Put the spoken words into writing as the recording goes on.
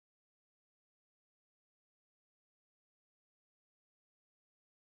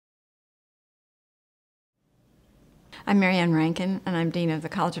I'm Ann Rankin, and I'm Dean of the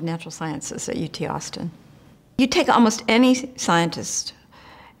College of Natural Sciences at UT Austin. You take almost any scientist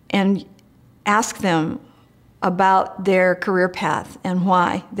and ask them about their career path and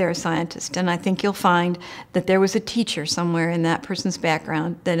why they're a scientist, and I think you'll find that there was a teacher somewhere in that person's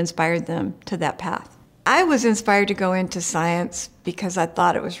background that inspired them to that path. I was inspired to go into science because I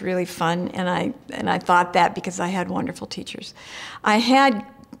thought it was really fun, and I thought that because I had wonderful teachers. I had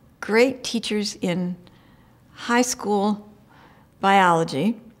great teachers in high school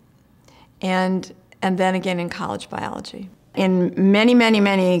biology and then again in college biology. In many, many,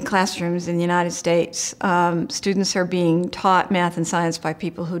 many classrooms in the United States, students are being taught math and science by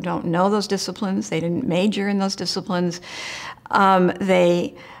people who don't know those disciplines. They didn't major in those disciplines.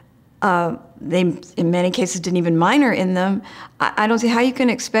 They in many cases didn't even minor in them. I don't see how you can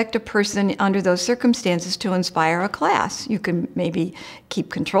expect a person under those circumstances to inspire a class. You can maybe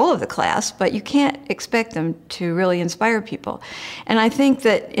keep control of the class, but you can't expect them to really inspire people. And I think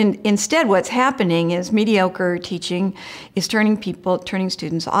that instead what's happening is mediocre teaching is turning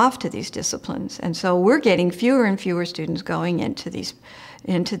students off to these disciplines. And so we're getting fewer and fewer students going into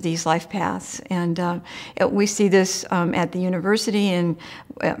these life paths. And we see this at the university, and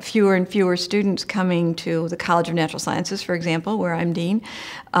fewer and fewer students coming to the College of Natural Sciences, for example, where I'm dean,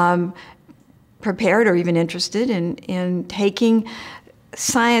 prepared or even interested in taking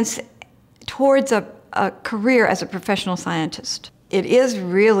science towards a career as a professional scientist. It is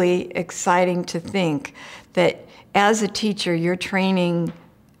really exciting to think that as a teacher, you're training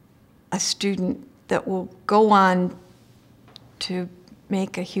a student that will go on to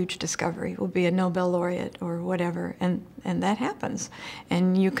make a huge discovery, will be a Nobel laureate or whatever, and that happens,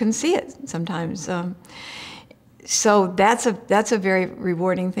 and you can see it sometimes. So that's a very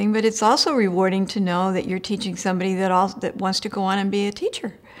rewarding thing, but it's also rewarding to know that you're teaching somebody that wants to go on and be a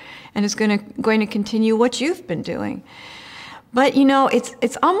teacher, and is going to continue what you've been doing. But you know,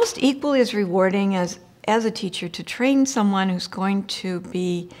 it's almost equally as rewarding as a teacher to train someone who's going to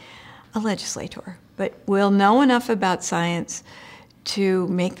be a legislator, but will know enough about science to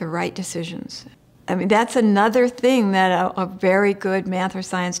make the right decisions. I mean, that's another thing that a very good math or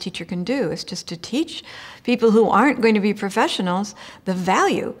science teacher can do, is just to teach people who aren't going to be professionals the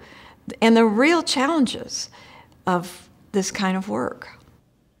value and the real challenges of this kind of work.